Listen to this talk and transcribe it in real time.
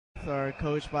are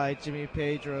coached by Jimmy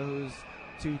Pedro, who's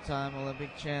two-time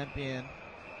Olympic champion.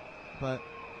 But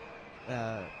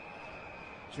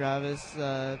Travis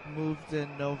moved in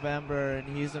November,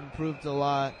 and he's improved a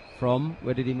lot. From?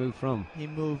 Where did he move from? He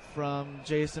moved from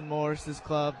Jason Morris's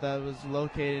club that was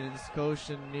located in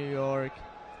Scotia, New York.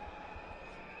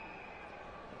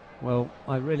 Well,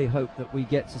 I really hope that we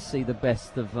get to see the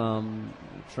best of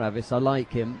Travis. I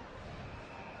like him.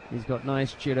 He's got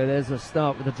nice judo. There's a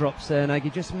start with a drop Serenagi. He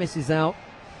just misses out.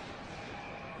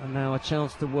 And now a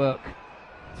chance to work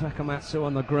Takamatsu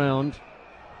on the ground.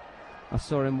 I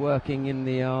saw him working in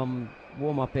the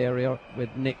warm-up area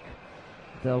with Nick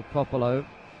Del Popolo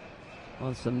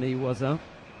on some knee waza.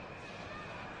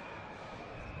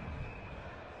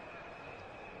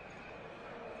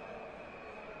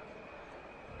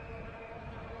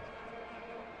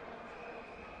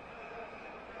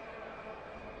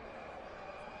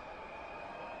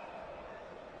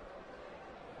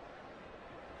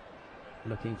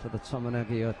 Looking for the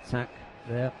Tomonagi attack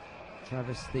there,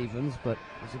 Travis Stevens, but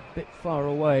was a bit far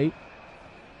away.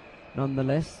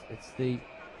 Nonetheless, it's the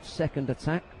second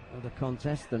attack of the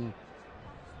contest, and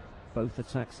both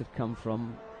attacks have come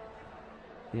from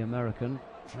the American,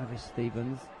 Travis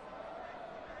Stevens.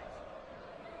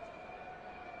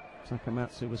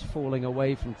 Takamatsu was falling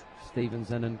away from Stevens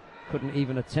then and couldn't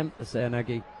even attempt the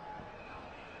Serenagi.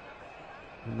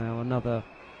 And now another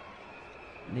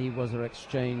knee waza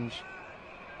exchange.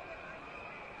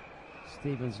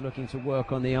 Stevens looking to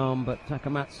work on the arm, but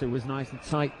Takamatsu was nice and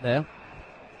tight there.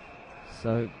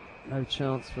 So no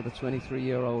chance for the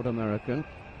 23-year-old American.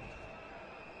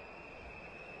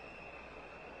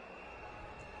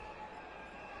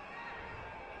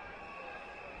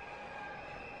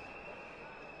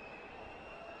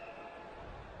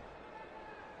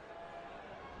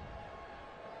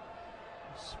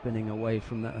 Spinning away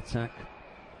from that attack.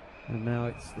 And now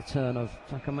it's the turn of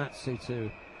Takamatsu to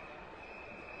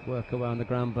work around the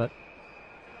ground, but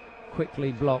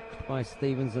quickly blocked by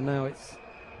Stevens, and now it's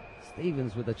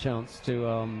Stevens with a chance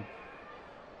to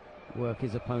work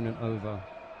his opponent over.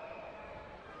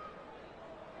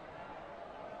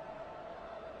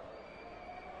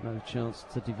 No chance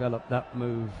to develop that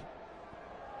move.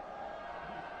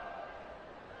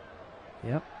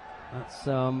 Yep, that's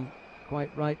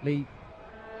quite rightly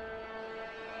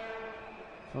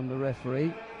from the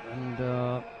referee,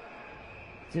 and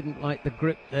didn't like the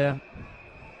grip there.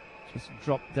 Just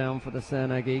dropped down for the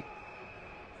Serenagi.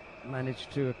 Managed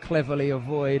to cleverly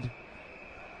avoid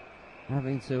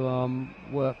having to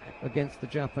work against the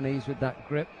Japanese with that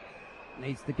grip.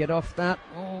 Needs to get off that.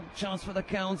 Oh, chance for the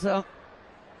counter.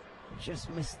 Just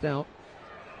missed out.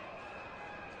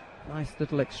 Nice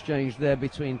little exchange there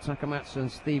between Takamatsu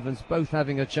and Stevens, both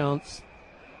having a chance,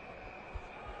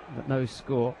 but no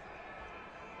score.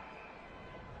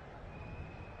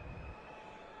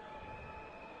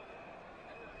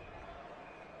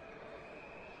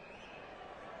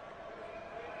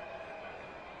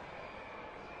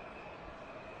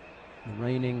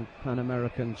 Reigning Pan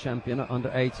American champion at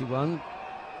under 81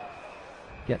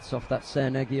 gets off that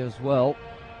Serenagi as well.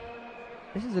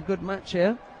 This is a good match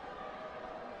here.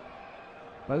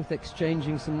 Both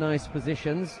exchanging some nice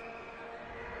positions.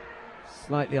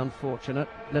 Slightly unfortunate,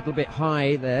 a little bit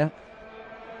high there.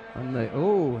 And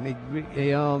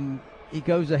he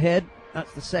goes ahead.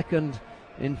 That's the second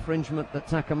infringement that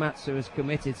Takamatsu has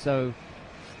committed. So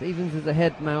Stevens is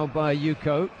ahead now by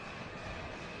Yuko.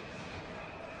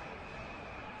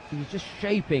 He was just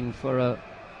shaping for a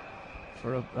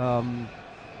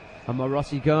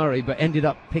Marotigari, but ended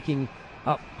up picking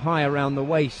up high around the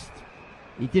waist.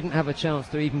 He didn't have a chance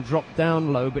to even drop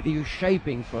down low, but he was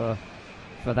shaping for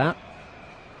that.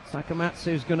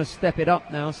 Takamatsu's going to step it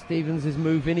up now. Stevens is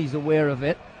moving, he's aware of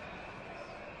it.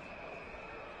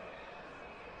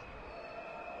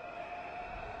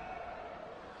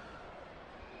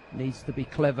 Needs to be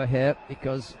clever here,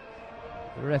 because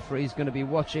the referee's going to be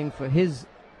watching for his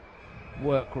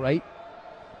work rate.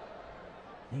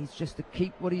 Needs just to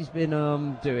keep what he's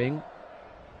been doing.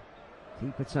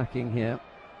 Keep attacking here.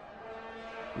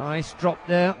 Nice drop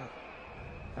there.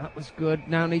 That was good.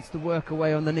 Now needs to work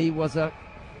away on the knee waza.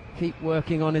 Keep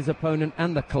working on his opponent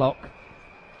and the clock.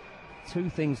 Two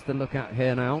things to look at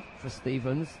here now for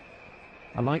Stevens.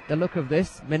 I like the look of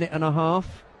this. Minute and a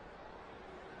half.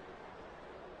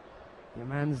 Your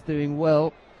man's doing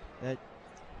well.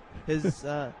 His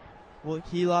well,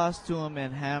 he lost to him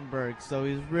in Hamburg, so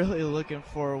he's really looking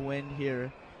for a win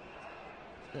here.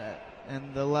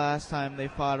 And the last time they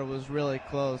fought, it was really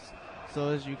close. So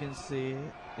as you can see,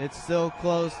 it's still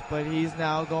close, but he's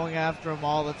now going after him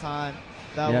all the time.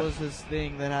 That was his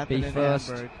thing that happened in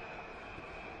Hamburg.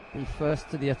 be first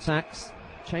to the attacks.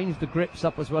 Changed the grips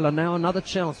up as well, and now another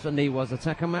chance for Niwaza.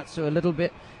 Takamatsu a little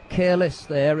bit careless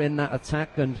there in that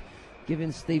attack and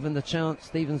giving Stevens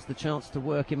the chance to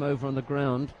work him over on the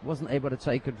ground. Wasn't able to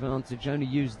take advantage, only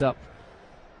used up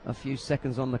a few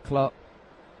seconds on the clock.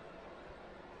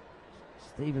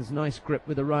 Stevens, nice grip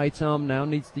with the right arm now,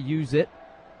 needs to use it.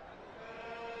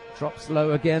 Drops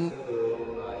low again.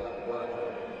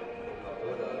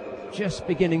 Just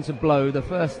beginning to blow. The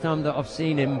first time that I've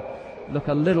seen him look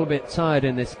a little bit tired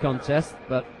in this contest,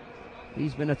 but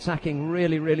he's been attacking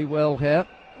really, really well here.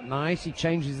 Nice, he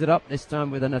changes it up this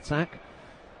time with an attack.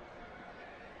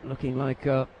 Looking like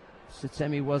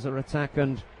Satemi was an attack,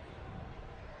 and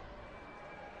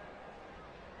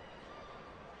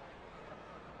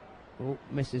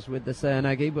misses with the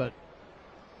Seanagi, but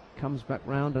comes back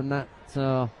round, and that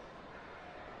will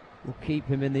keep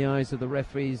him in the eyes of the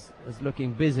referees as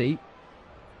looking busy.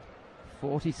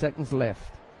 40 seconds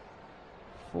left.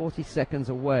 40 seconds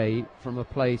away from a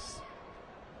place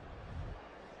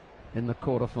in the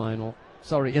quarterfinal.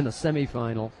 Sorry, in the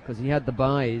semi-final, because he had the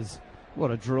buys.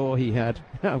 What a draw he had.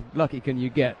 How lucky can you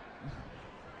get?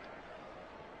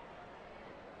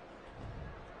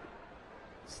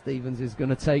 Stevens is going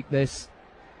to take this.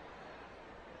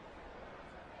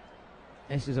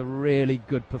 This is a really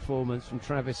good performance from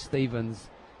Travis Stevens.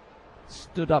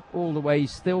 Stood up all the way,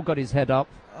 he's still got his head up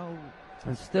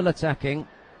and still attacking.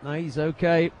 No, he's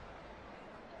okay.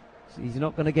 So he's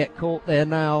not going to get caught there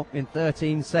now. In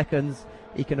 13 seconds,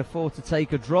 he can afford to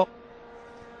take a drop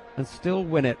and still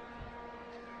win it.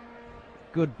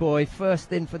 Good boy,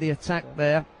 first in for the attack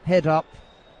there, head up.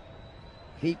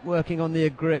 Keep working on the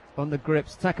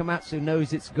grips. Takamatsu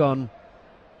knows it's gone.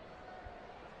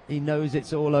 He knows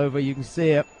it's all over. You can see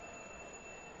it.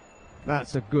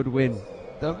 That's a good win.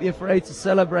 Don't be afraid to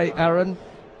celebrate, Aaron.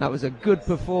 That was a good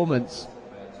performance.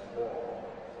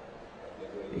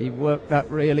 He worked that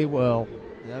really well.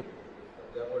 Yep.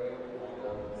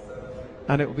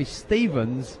 And it will be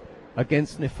Stevens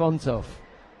against Nifontov.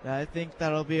 Yeah, I think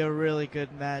that'll be a really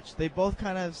good match. They both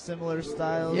kind of have similar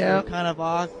styles. Yeah. They're kind of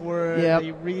awkward. Yeah.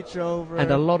 They reach over.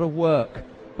 And a lot of work.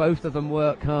 Both of them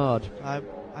work hard.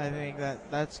 I think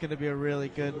that's going to be a really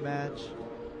good match.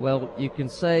 Well, you can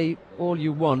say all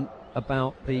you want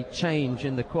about the change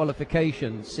in the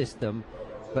qualification system,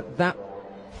 but that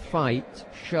fight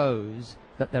shows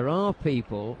that there are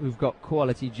people who've got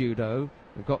quality judo,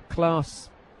 who've got class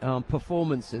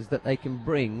performances that they can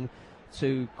bring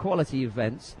to quality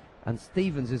events, and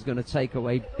Stevens is going to take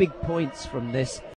away big points from this.